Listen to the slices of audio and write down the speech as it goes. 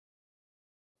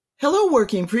Hello,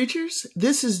 working preachers.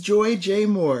 This is Joy J.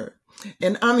 Moore,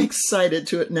 and I'm excited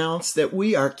to announce that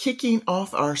we are kicking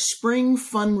off our spring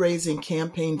fundraising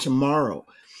campaign tomorrow.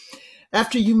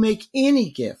 After you make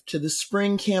any gift to the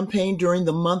spring campaign during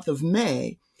the month of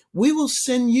May, we will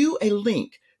send you a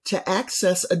link to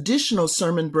access additional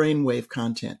Sermon Brainwave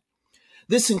content.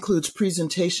 This includes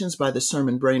presentations by the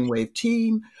Sermon Brainwave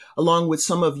team, along with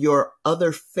some of your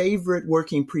other favorite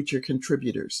Working Preacher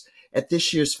contributors at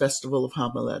this year's Festival of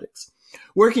Homiletics.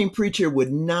 Working Preacher would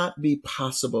not be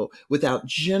possible without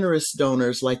generous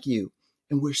donors like you,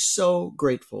 and we're so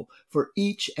grateful for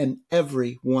each and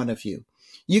every one of you.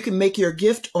 You can make your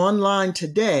gift online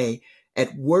today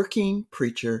at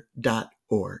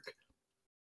workingpreacher.org.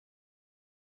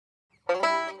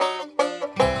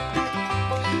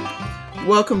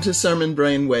 Welcome to Sermon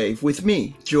Brainwave with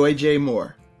me, Joy J.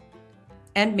 Moore.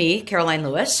 And me, Karoline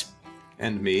Lewis.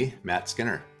 And me, Matt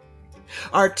Skinner.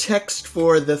 Our text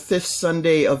for the fifth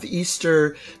Sunday of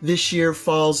Easter this year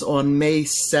falls on May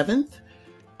 7th,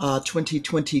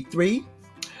 2023.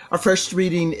 Our first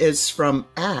reading is from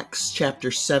Acts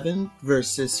chapter 7,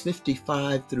 verses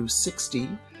 55 through 60.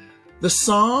 The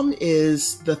psalm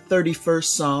is the 31st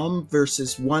Psalm,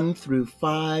 verses 1 through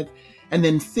 5, and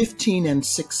then 15 and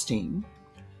 16.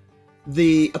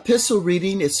 The epistle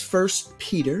reading is 1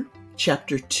 Peter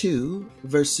chapter 2,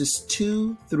 verses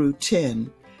 2 through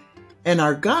 10. And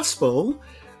our gospel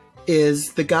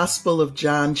is the Gospel of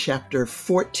John chapter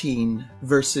 14,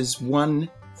 verses 1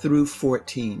 through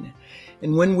 14.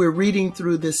 And when we're reading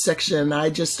through this section,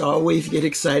 I just always get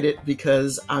excited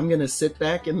because I'm going to sit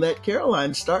back and let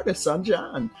Karoline start us on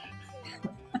John.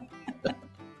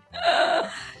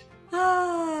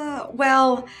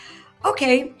 Well,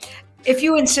 okay. If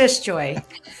you insist, Joy.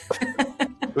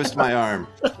 Twist my arm.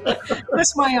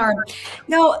 Twist my arm.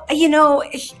 No,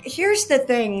 here's the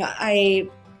thing I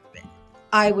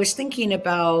was thinking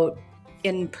about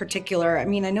in particular. I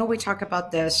mean, I know we talk about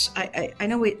this. I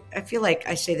feel like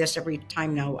I say this every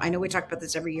time now. I know we talk about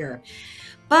this every year.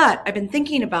 But I've been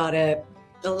thinking about it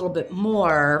a little bit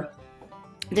more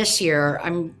this year.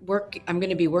 I'm going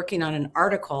to be working on an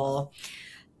article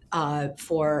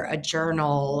for a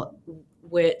journal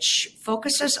which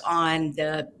focuses on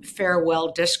the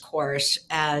farewell discourse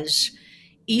as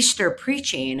Easter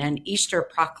preaching and Easter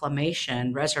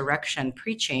proclamation, resurrection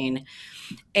preaching.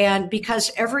 And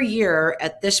because every year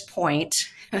at this point,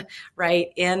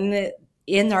 right, in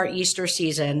our Easter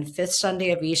season, fifth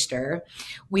Sunday of Easter,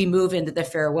 we move into the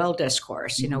farewell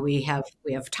discourse. You know, we have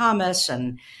Thomas,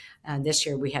 and this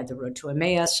year we had the road to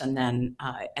Emmaus, and then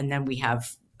we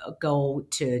have go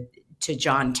to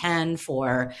John 10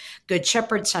 for Good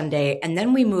Shepherd Sunday, and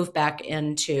then we move back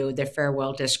into the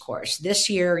farewell discourse. This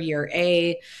year, year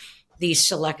A,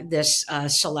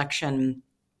 selections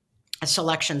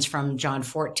from John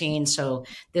 14. So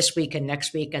this week and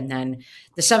next week, and then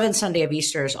the seventh Sunday of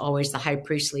Easter is always the high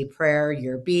priestly prayer.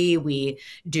 Year B, we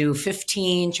do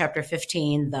chapter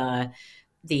 15,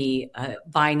 the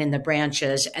vine and the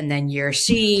branches, and then year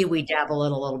C, we dabble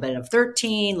in a little bit of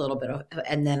 13,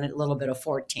 and then a little bit of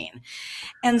 14.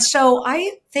 And so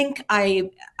I think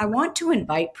I want to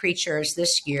invite preachers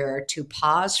this year to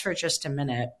pause for just a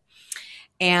minute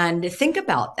and think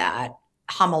about that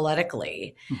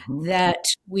homiletically, that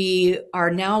we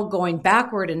are now going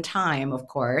backward in time, of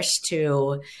course,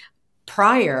 to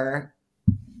prior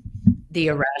the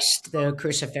arrest, the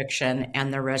crucifixion,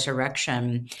 and the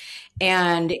resurrection.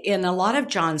 And in a lot of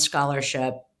John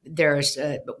scholarship, there's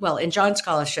a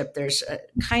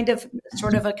kind of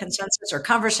sort of a consensus or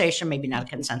conversation, maybe not a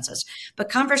consensus, but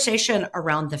conversation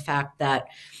around the fact that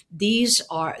these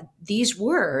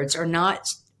words are not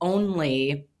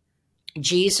only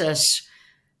Jesus'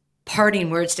 parting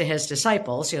words to his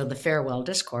disciples, the farewell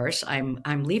discourse,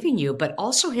 I'm leaving you, but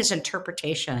also his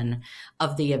interpretation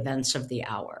of the events of the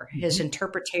hour, his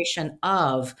interpretation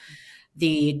of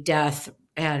the death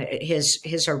and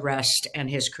his arrest and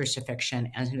his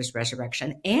crucifixion and his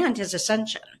resurrection and his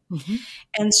ascension.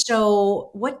 And so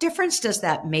what difference does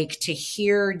that make to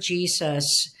hear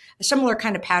Jesus? A similar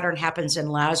kind of pattern happens in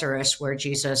Lazarus, where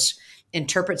Jesus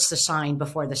interprets the sign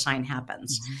before the sign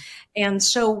happens. And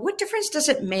so what difference does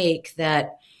it make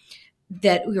that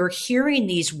we're hearing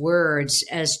these words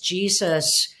as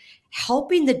Jesus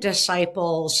helping the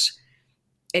disciples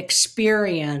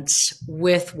experience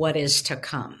with what is to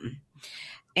come?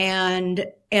 And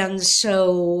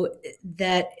so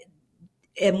that,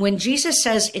 and when Jesus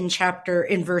says in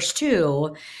verse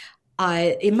 2,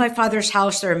 in my Father's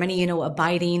house, there are many,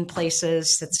 abiding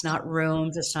places. That's not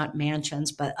rooms, it's not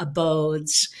mansions, but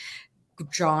abodes,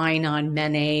 drawing on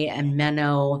mene and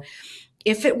meno.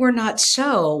 If it were not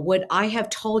so, would I have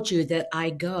told you that I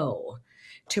go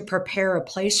to prepare a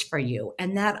place for you?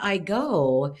 And that I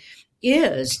go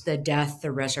is the death,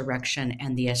 the resurrection,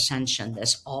 and the ascension,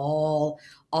 this all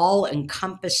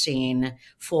encompassing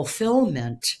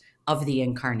fulfillment of the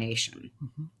incarnation.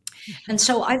 Mhm. And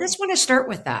so I just want to start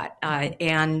with that,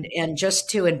 and just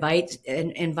to invite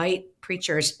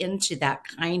preachers into that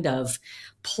kind of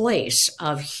place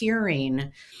of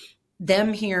hearing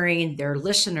their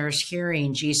listeners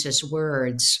hearing Jesus'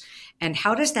 words, and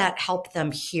how does that help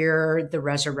them hear the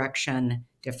resurrection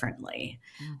differently,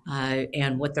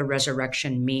 and what the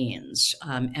resurrection means,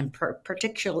 and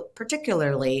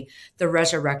particularly the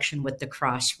resurrection with the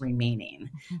cross remaining.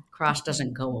 The cross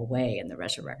doesn't go away in the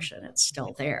resurrection; it's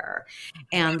still there.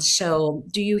 And so,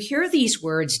 do you hear these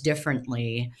words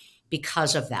differently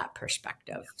because of that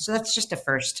perspective? So that's just a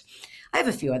first. I have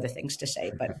a few other things to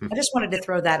say, but I just wanted to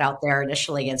throw that out there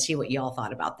initially and see what you all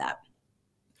thought about that.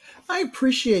 I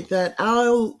appreciate that.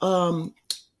 I'll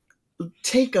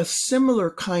take a similar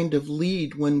kind of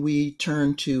lead when we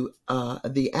turn to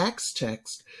the Acts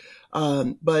text,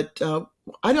 but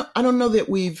I don't know that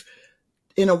we've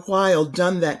in a while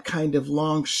done that kind of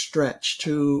long stretch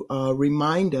to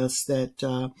remind us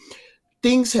that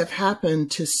things have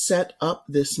happened to set up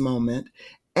this moment,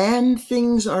 and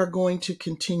things are going to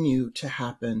continue to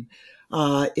happen.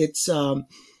 It's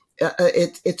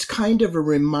kind of a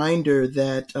reminder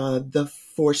that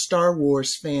for Star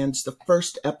Wars fans, the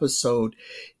first episode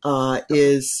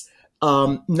is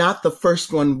not the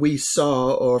first one we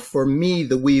saw, or for me,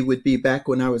 the we would be back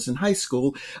when I was in high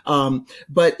school,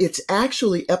 but it's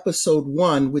actually episode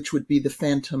 1, which would be the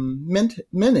Phantom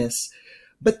Menace.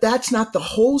 But that's not the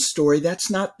whole story.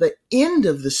 That's not the end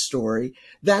of the story.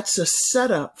 That's a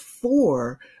setup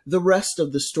for the rest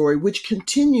of the story, which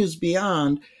continues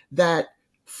beyond that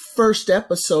first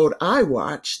episode I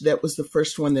watched. That was the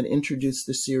first one that introduced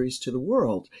the series to the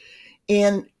world.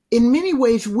 And in many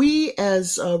ways, we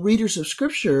as readers of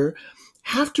Scripture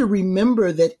have to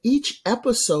remember that each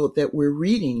episode that we're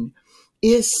reading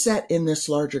is set in this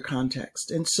larger context.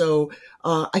 And so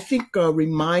I think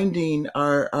reminding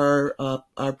our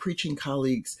preaching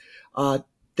colleagues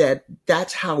that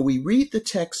that's how we read the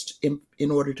text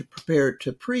in order to prepare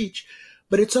to preach,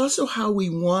 but it's also how we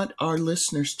want our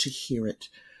listeners to hear it,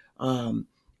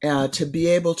 to be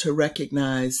able to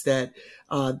recognize that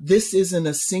this isn't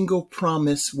a single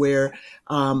promise where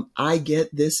I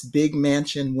get this big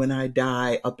mansion when I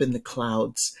die up in the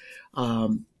clouds.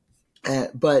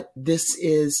 But this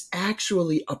is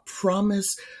actually a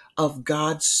promise of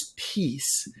God's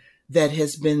peace that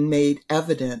has been made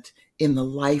evident in the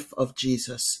life of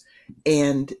Jesus.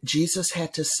 And Jesus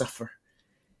had to suffer.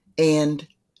 And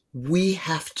we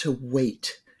have to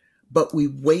wait. But we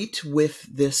wait with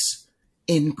this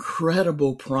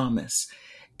incredible promise.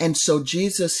 And so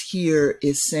Jesus here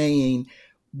is saying,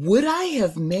 would I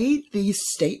have made these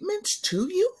statements to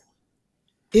you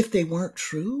if they weren't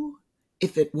true?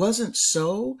 If it wasn't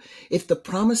so, if the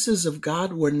promises of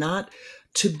God were not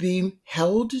to be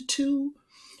held to,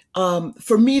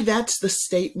 for me, that's the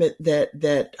statement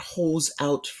that holds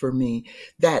out for me,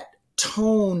 that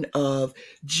tone of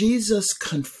Jesus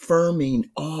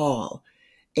confirming all.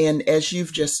 And as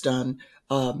you've just done,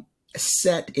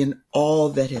 set in all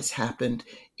that has happened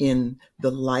in the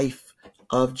life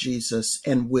of Jesus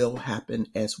and will happen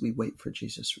as we wait for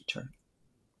Jesus' return.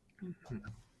 Mm-hmm.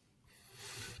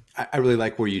 I really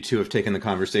like where you two have taken the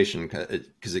conversation,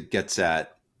 because it gets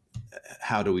at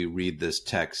how do we read this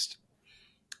text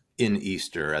in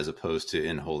Easter as opposed to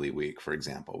in Holy Week, for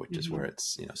example, which is where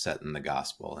it's set in the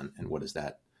gospel, and what does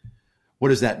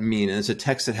that mean? And it's a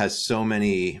text that has so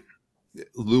many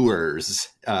lures,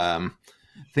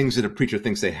 things that a preacher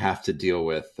thinks they have to deal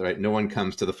with, right? No one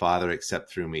comes to the Father except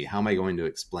through me. How am I going to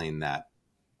explain that?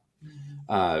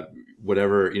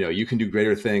 Whatever, you can do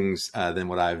greater things than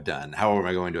what I've done. How am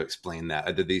I going to explain that?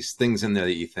 Are there these things in there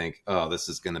that you think, oh, this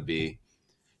is going to be,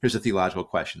 here's a theological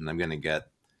question I'm going to get,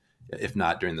 if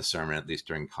not during the sermon, at least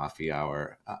during coffee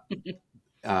hour.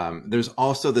 There's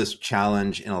also this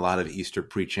challenge in a lot of Easter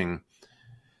preaching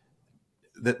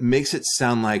that makes it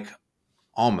sound like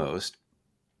almost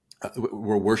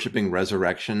we're worshiping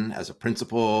resurrection as a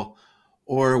principle,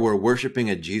 or we're worshiping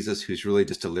a Jesus who's really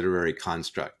just a literary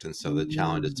construct. And so the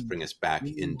challenge is to bring us back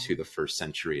into the first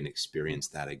century and experience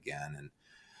that again. And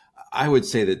I would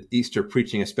say that Easter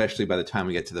preaching, especially by the time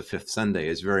we get to the fifth Sunday,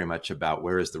 is very much about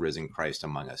where is the risen Christ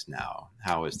among us now?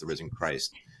 How is the risen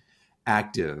Christ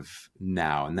active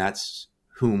now? And that's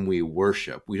whom we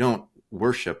worship. We don't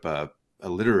worship a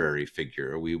literary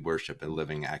figure. We worship a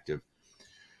living, active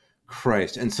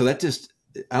Christ. And so that just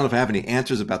I don't know if I have any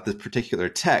answers about this particular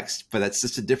text, but that's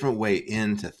just a different way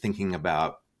into thinking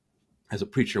about, as a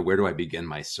preacher, where do I begin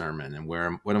my sermon, and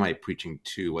what am I preaching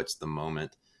to? What's the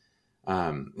moment?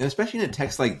 And especially in a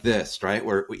text like this, right,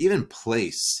 where even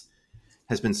place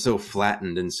has been so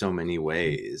flattened in so many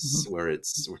ways, where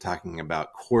we're talking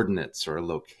about coordinates or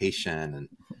location. And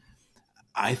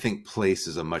I think place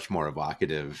is a much more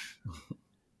evocative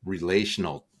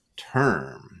relational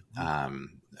term,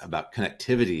 about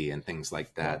connectivity and things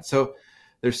like that. So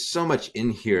there's so much in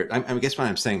here. I guess what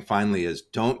I'm saying finally is,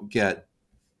 don't get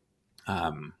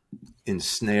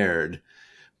ensnared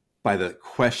by the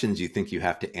questions you think you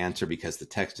have to answer because the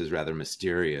text is rather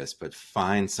mysterious, but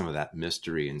find some of that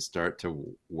mystery and start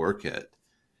to work it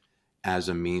as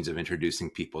a means of introducing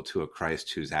people to a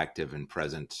Christ who's active and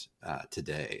present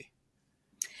today.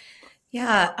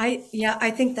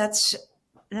 I think that's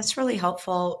really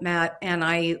helpful, Matt. And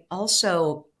I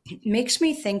also, it makes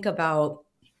me think about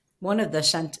one of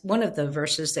the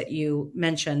verses that you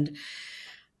mentioned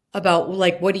about,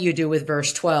 like, what do you do with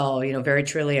verse 12? Very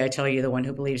truly, I tell you, the one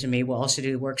who believes in me will also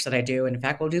do the works that I do. And in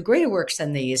fact, will do greater works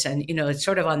than these. And, it's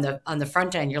sort of on the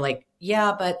front end, you're like,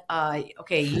 yeah, but,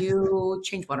 okay, you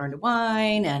changed water into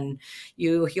wine, and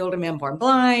you healed a man born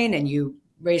blind, and you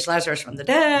raised Lazarus from the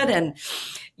dead. And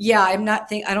yeah, I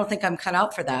don't think I'm cut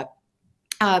out for that.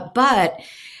 But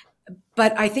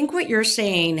I think what you're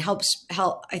saying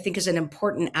I think is an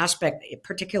important aspect,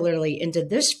 particularly into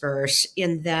this verse,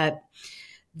 in that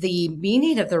the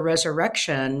meaning of the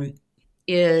resurrection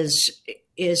is,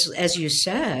 as you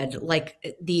said,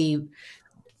 like the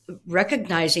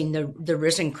recognizing the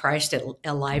risen Christ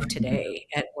alive today,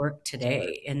 at work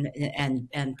today,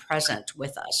 and present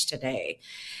with us today.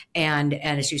 And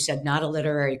as you said, not a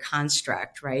literary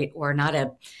construct, right? Or not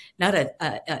a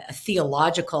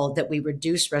theological, that we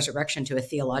reduce resurrection to a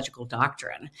theological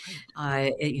doctrine,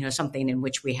 something in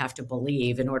which we have to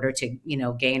believe in order to,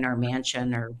 gain our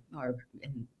mansion or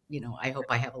I hope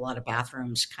I have a lot of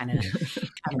bathrooms kind of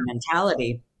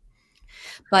mentality.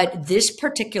 But this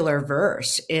particular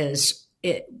verse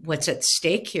what's at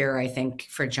stake here, I think,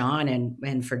 for John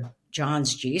and for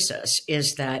John's Jesus,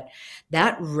 is that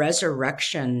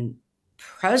resurrection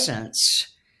presence,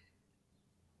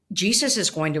 Jesus is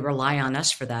going to rely on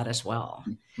us for that as well.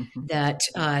 Mm-hmm.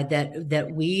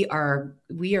 That we are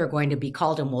going to be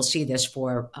called, and we'll see this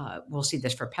for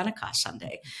Pentecost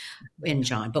Sunday in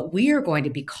John, but we are going to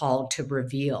be called to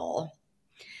reveal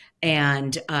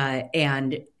and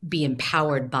be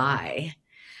empowered by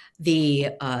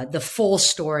the full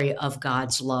story of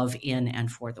God's love in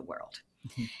and for the world.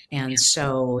 Mm-hmm. And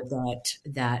so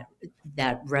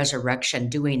that resurrection,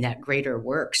 doing that greater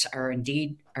works, are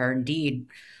indeed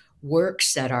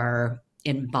works that are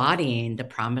embodying the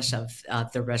promise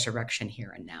of the resurrection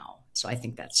here and now. So I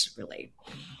think that's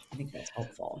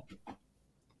helpful.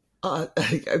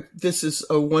 This is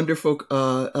a wonderful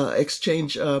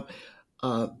exchange.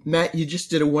 Matt, you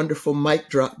just did a wonderful mic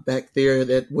drop back there.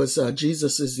 That was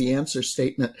Jesus is the answer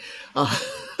statement. Learned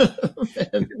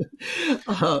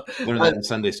that in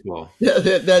Sunday school.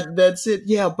 That's it.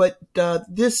 Yeah, but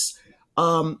this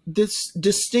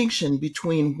distinction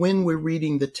between when we're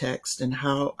reading the text and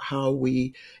how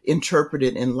we interpret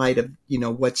it in light of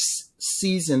what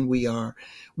season we are,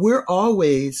 we're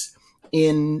always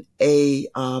in a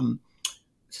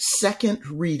second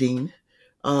reading.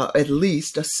 At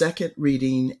least a second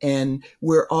reading, and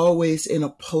we're always in a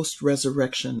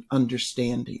post-resurrection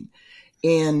understanding.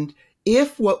 And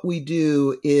if what we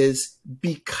do is,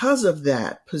 because of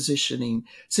that positioning,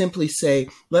 simply say,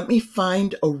 let me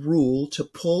find a rule to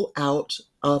pull out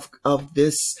of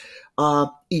this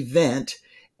event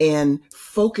and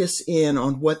focus in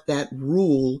on what that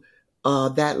rule,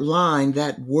 that line,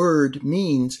 that word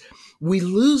means, we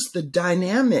lose the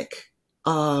dynamic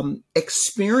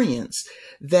experience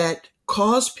that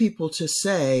caused people to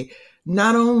say,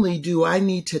 not only do I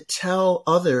need to tell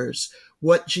others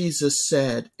what Jesus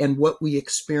said and what we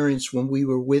experienced when we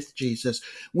were with Jesus,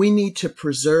 we need to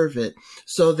preserve it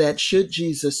so that should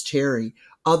Jesus tarry,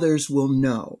 others will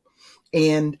know.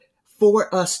 And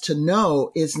for us to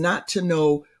know is not to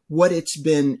know what it's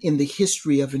been in the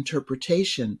history of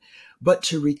interpretation, but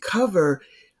to recover,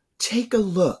 take a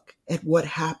look at what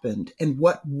happened and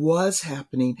what was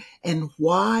happening and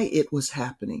why it was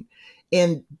happening.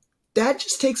 And that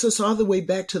just takes us all the way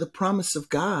back to the promise of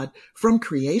God from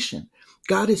creation.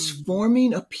 God is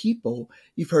forming a people,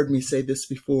 you've heard me say this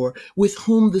before, with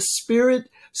whom the Spirit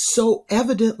so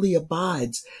evidently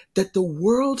abides that the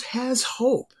world has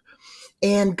hope.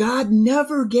 And God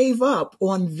never gave up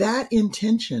on that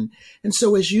intention. And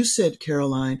so, as you said,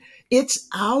 Karoline, it's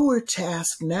our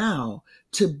task now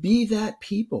to be that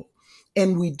people.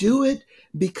 And we do it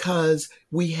because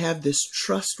we have this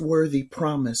trustworthy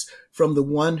promise from the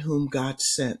one whom God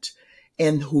sent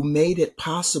and who made it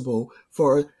possible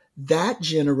for that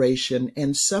generation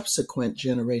and subsequent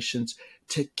generations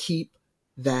to keep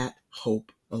that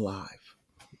hope alive.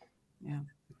 Yeah.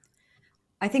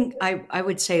 I think I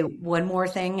would say one more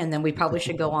thing, and then we probably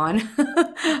should go on.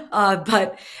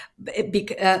 But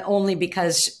only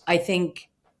because I think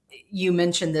you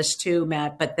mentioned this too,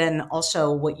 Matt, but then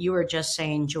also what you were just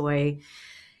saying, Joy,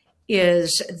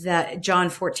 is that John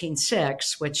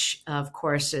 14:6, which of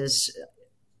course is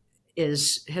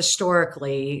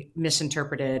historically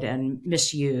misinterpreted and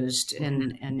misused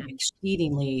in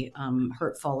exceedingly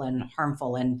hurtful and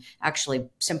harmful and actually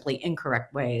simply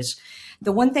incorrect ways.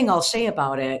 The one thing I'll say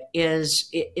about it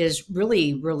is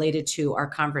really related to our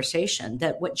conversation,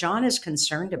 that what John is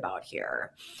concerned about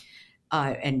here,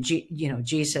 and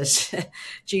Jesus,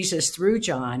 Jesus through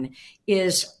John,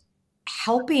 is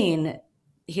helping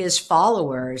his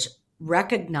followers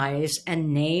recognize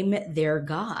and name their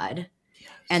God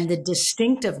and the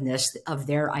distinctiveness of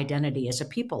their identity as a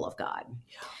people of God,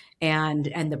 and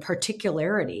the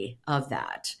particularity of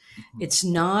that. It's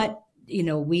not,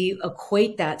 we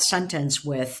equate that sentence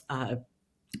with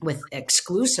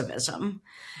exclusivism,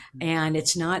 and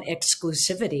it's not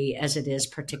exclusivity as it is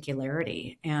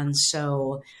particularity. And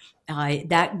so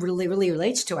that really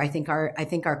relates to, I think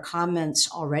our comments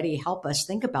already help us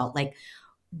think about like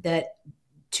that.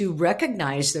 To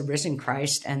recognize the risen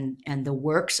Christ and the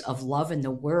works of love in the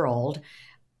world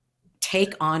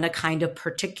take on a kind of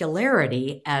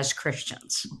particularity as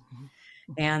Christians.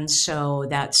 And so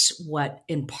that's what,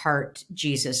 in part,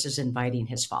 Jesus is inviting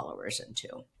his followers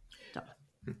into. So.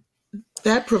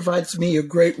 That provides me a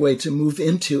great way to move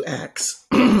into Acts.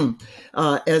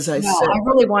 As I said, I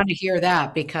really want to hear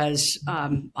that because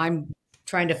I'm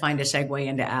trying to find a segue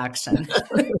into Acts. And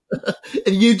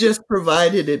you just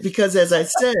provided it because, as I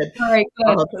said,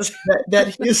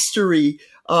 that history,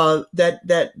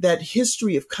 that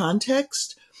history of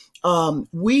context, I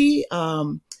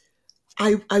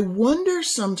wonder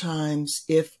sometimes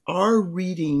if our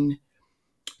reading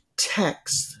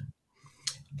text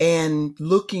and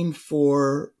looking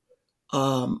for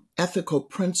ethical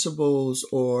principles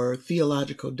or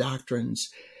theological doctrines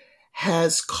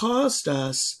has caused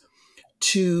us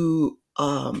to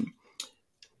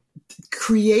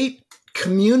create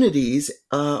communities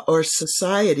or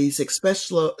societies,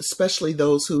 especially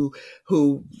those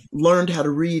who learned how to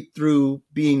read through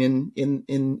being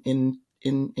in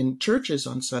churches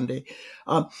on Sunday,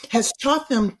 has taught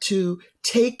them to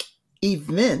take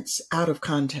events out of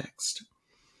context.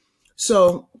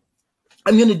 So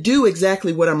I'm going to do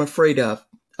exactly what I'm afraid of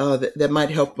that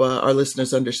might help our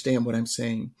listeners understand what I'm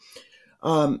saying.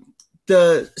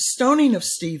 The stoning of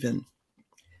Stephen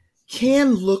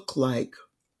can look like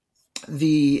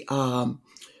a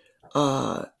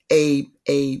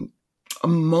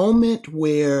moment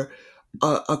where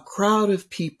a crowd of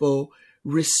people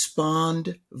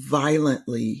respond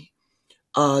violently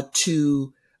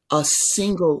to a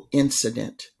single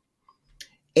incident,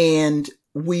 and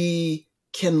we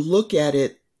can look at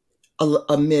it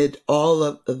amid all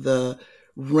of the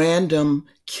random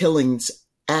killings,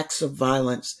 acts of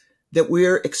violence that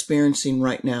we're experiencing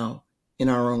right now in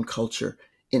our own culture,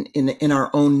 in our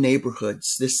own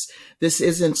neighborhoods. This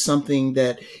isn't something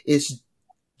that is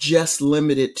just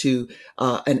limited to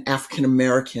an African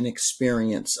American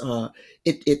experience.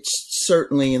 It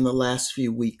certainly in the last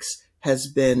few weeks has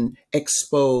been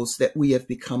exposed that we have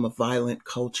become a violent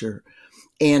culture.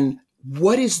 And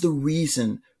what is the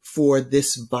reason for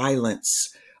this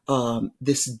violence,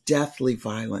 this deathly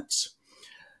violence?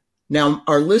 Now,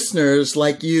 our listeners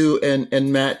like you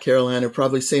and Matt, Karoline, are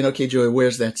probably saying, okay, Joy,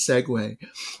 where's that segue?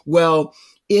 Well,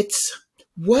 it's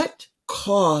what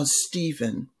caused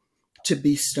Stephen to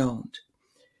be stoned.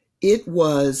 It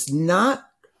was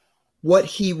not what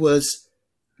he was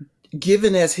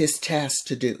given as his task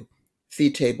to do,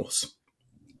 feed tables,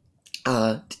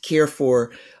 to care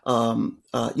for,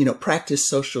 practice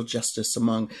social justice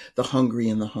among the hungry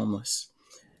and the homeless.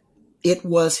 It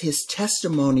was his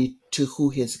testimony to who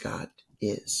his God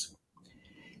is.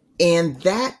 And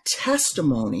that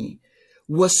testimony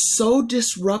was so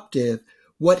disruptive.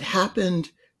 What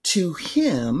happened to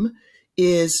him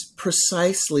is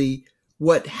precisely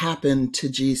what happened to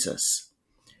Jesus.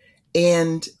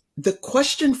 And the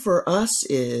question for us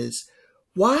is,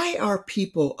 why are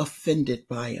people offended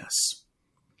by us?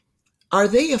 Are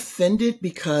they offended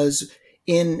because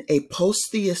in a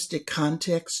post-theistic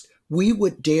context, we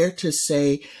would dare to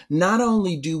say, not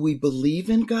only do we believe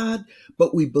in God,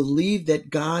 but we believe that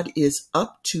God is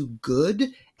up to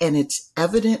good, and it's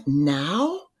evident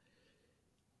now?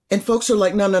 And folks are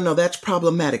like, no, that's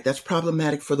problematic. That's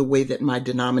problematic for the way that my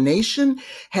denomination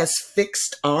has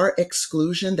fixed our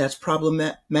exclusion. That's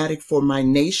problematic for my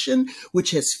nation,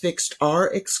 which has fixed our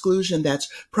exclusion. That's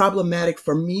problematic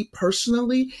for me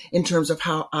personally in terms of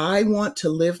how I want to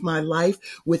live my life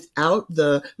without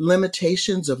the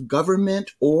limitations of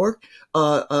government or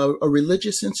a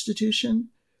religious institution.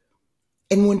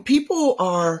 And when people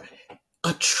are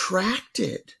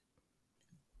attracted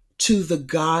to the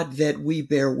God that we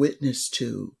bear witness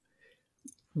to,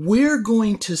 we're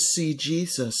going to see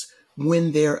Jesus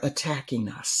when they're attacking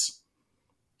us.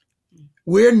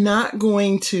 We're not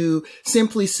going to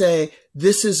simply say,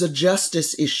 this is a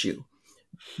justice issue.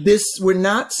 We're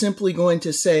not simply going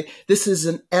to say, this is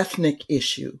an ethnic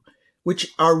issue,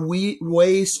 which are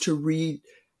ways to read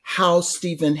how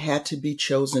Stephen had to be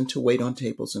chosen to wait on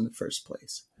tables in the first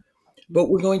place. But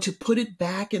we're going to put it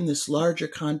back in this larger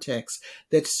context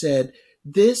that said,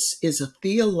 this is a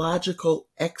theological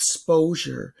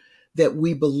exposure that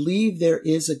we believe there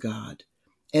is a God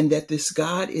and that this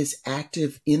God is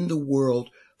active in the world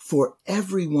for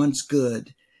everyone's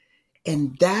good.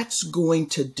 And that's going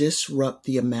to disrupt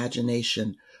the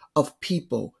imagination of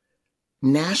people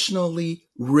nationally,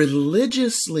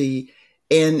 religiously,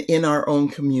 and in our own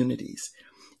communities.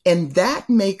 And that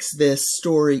makes this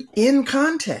story in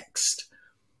context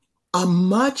a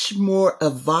much more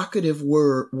evocative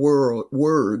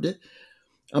word,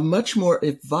 a much more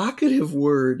evocative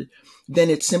word than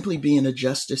it simply being a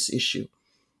justice issue.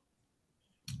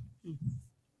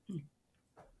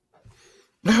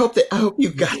 I hope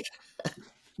you got that.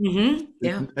 Mm-hmm.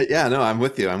 Yeah. Yeah, no, I'm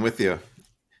with you.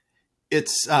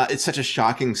 It's such a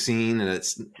shocking scene, and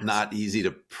it's not easy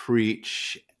to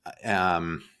preach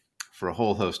for a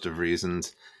whole host of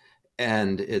reasons.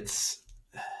 And it's,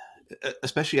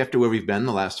 especially after where we've been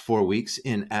the last 4 weeks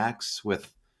in Acts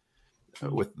with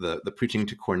the preaching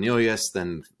to Cornelius,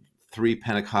 then 3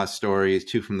 Pentecost stories,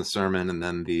 2 from the sermon, and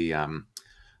then the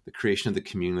creation of the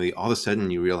community. All of a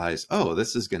sudden you realize, oh,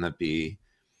 this is going to be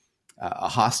a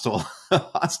hostile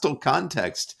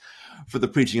context for the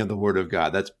preaching of the word of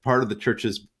God. That's part of the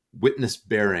church's witness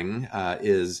bearing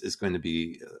is going to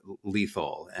be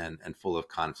lethal and full of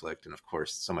conflict. And of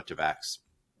course, so much of Acts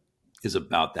is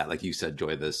about that. Like you said,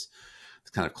 Joy, this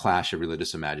kind of clash of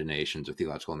religious imaginations or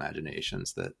theological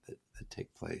imaginations that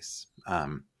take place.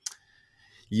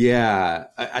 Yeah,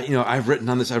 I've written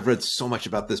on this. I've read so much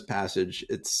about this passage.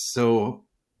 It's so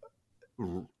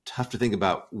tough to think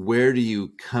about, where do you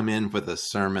come in with a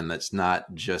sermon that's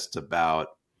not just about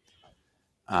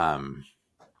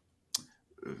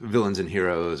villains and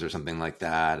heroes or something like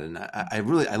that. And I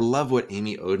love what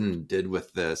Amy Oden did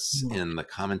with this in the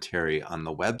commentary on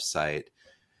the website,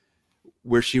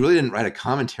 where she really didn't write a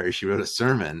commentary. She wrote a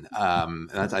sermon.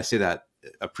 And I say that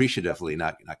appreciatively,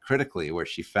 not critically, where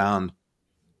she found,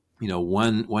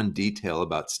 one detail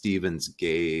about Stephen's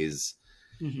gaze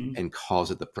and calls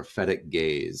it the prophetic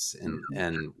gaze.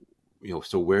 And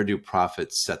so where do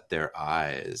prophets set their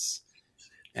eyes?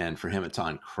 And for him, it's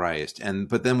on Christ.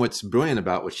 But then what's brilliant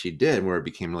about what she did, where it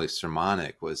became really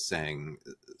sermonic, was saying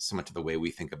so much of the way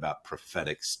we think about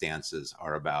prophetic stances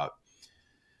are about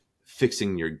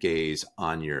fixing your gaze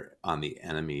on the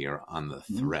enemy or on the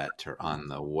threat or on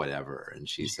the whatever. And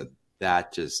she said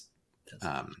that just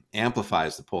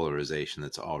amplifies the polarization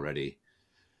that's already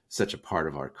such a part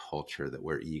of our culture, that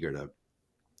we're eager to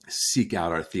seek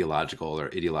out our theological or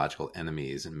ideological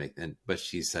enemies but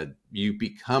she said, you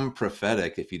become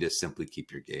prophetic if you just simply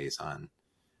keep your gaze on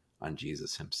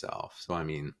Jesus himself. So, I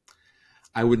mean,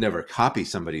 I would never copy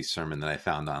somebody's sermon that I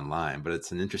found online, but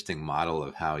it's an interesting model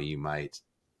of how you might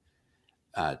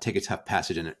take a tough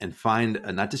passage and find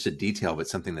not just a detail, but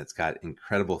something that's got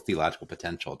incredible theological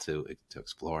potential to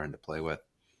explore and to play with.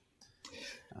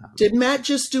 Did Matt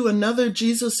just do another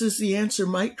Jesus is the answer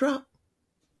mic drop?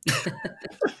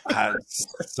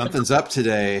 Something's up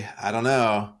today. I don't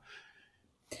know.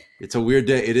 It's a weird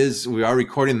day. It is. We are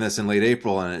recording this in late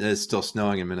April, and it is still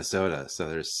snowing in Minnesota. So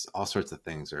there's all sorts of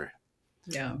things.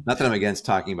 Yeah. Not that I'm against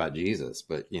talking about Jesus,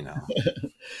 but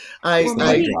I'm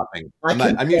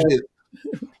usually,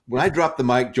 when I drop the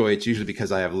mic, Joy, it's usually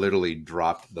because I have literally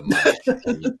dropped the mic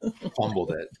and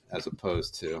fumbled it, as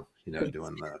opposed to doing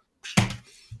the.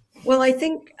 Well, I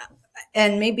think.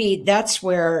 And maybe that's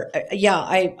where,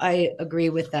 I agree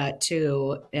with that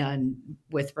too. And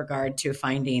with regard to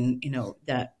finding,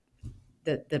 that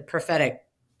the prophetic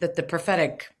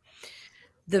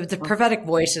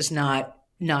voice is not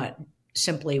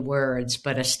simply words,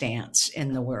 but a stance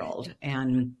in the world.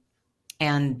 And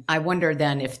I wonder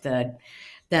then if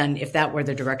that were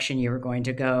the direction you were going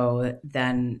to go,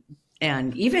 then,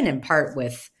 and even in part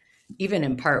with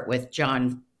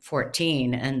John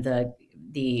 14 and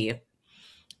the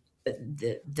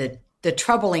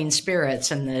troubling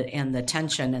spirits and the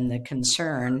tension and the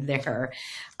concern there,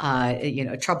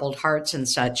 troubled hearts and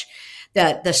such,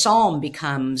 that the psalm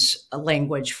becomes a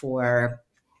language for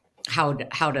how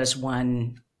does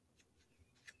one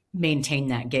maintain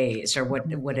that gaze, or what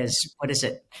does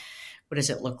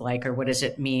it look like, or what does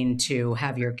it mean to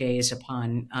have your gaze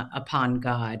upon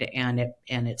God, and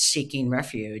it's seeking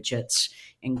refuge, it's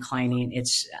inclining,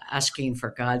 it's asking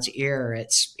for God's ear,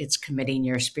 it's committing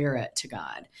your spirit to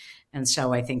God. And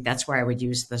so I think that's where I would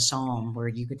use the psalm, where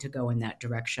you get to go in that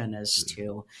direction, as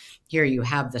to here you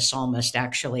have the psalmist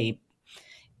actually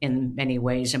in many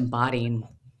ways embodying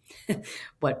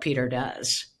what Peter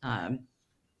does,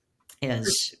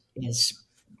 is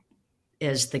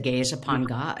the gaze upon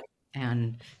God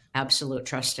and absolute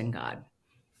trust in God.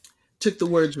 Took the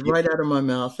words right out of my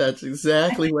mouth. That's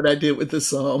exactly what I did with the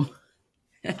psalm.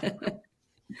 Yeah,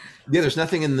 there's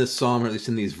nothing in this psalm, or at least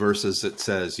in these verses, that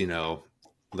says,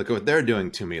 look at what they're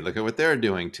doing to me. Look at what they're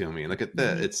doing to me. Look at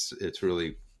that. Mm-hmm. It's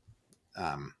really,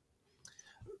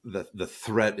 the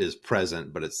threat is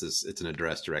present, but it's an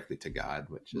address directly to God,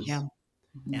 which is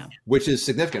which is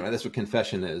significant, right? That's what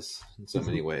confession is in so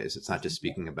many ways. It's not just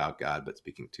speaking about God, but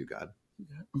speaking to God.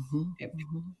 Mm-hmm.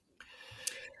 Mm-hmm.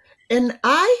 And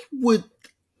I would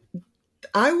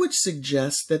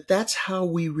suggest that that's how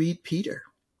we read Peter.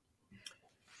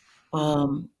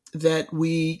 That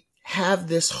we have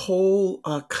this whole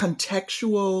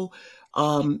contextual,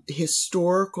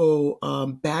 historical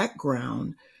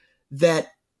background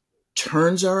that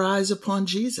turns our eyes upon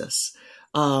Jesus,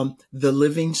 the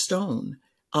living stone,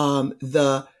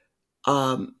 the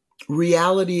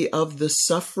reality of the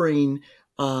suffering.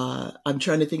 I'm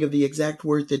trying to think of the exact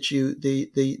word that you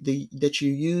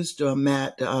used,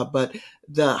 Matt, but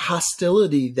the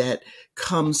hostility that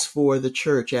comes for the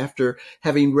church after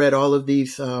having read all of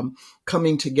these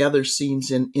coming together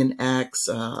scenes in Acts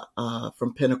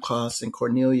from Pentecost and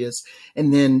Cornelius,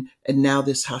 and now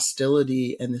this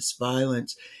hostility and this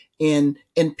violence. And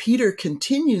Peter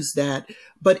continues that.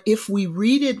 But if we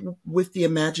read it with the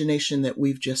imagination that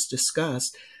we've just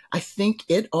discussed, I think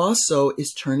it also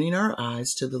is turning our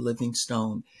eyes to the living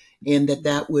stone, and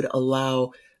that would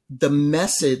allow the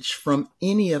message from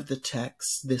any of the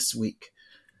texts this week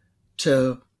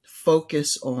to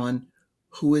focus on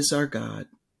who is our God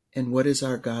and what is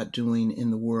our God doing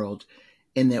in the world,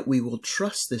 and that we will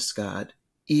trust this God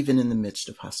even in the midst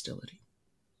of hostility.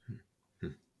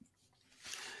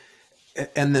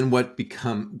 And then where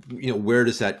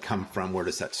does that come from? Where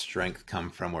does that strength come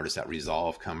from? Where does that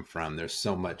resolve come from? There's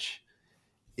so much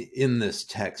in this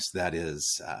text that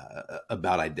is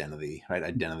about identity, right?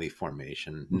 Identity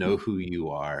formation, mm-hmm. Know who you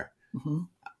are,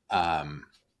 mm-hmm.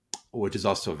 Which is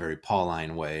also a very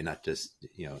Pauline way, not just,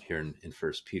 here in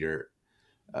First Peter,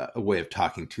 a way of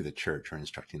talking to the church or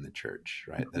instructing the church,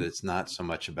 right? Mm-hmm. That it's not so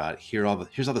much about here's all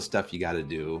the stuff you got to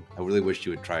do. I really wish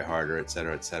you would try harder, et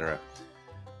cetera, et cetera.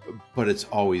 But it's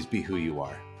always be who you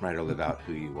are, right? Or live out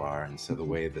who you are. And so the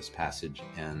way this passage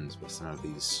ends with some of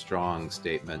these strong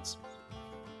statements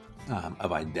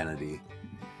of identity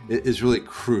is really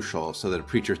crucial, so that a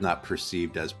preacher is not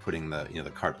perceived as putting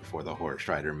the cart before the horse,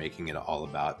 right? Or making it all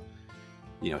about,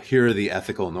 here are the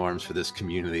ethical norms for this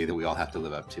community that we all have to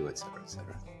live up to, et cetera, et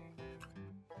cetera.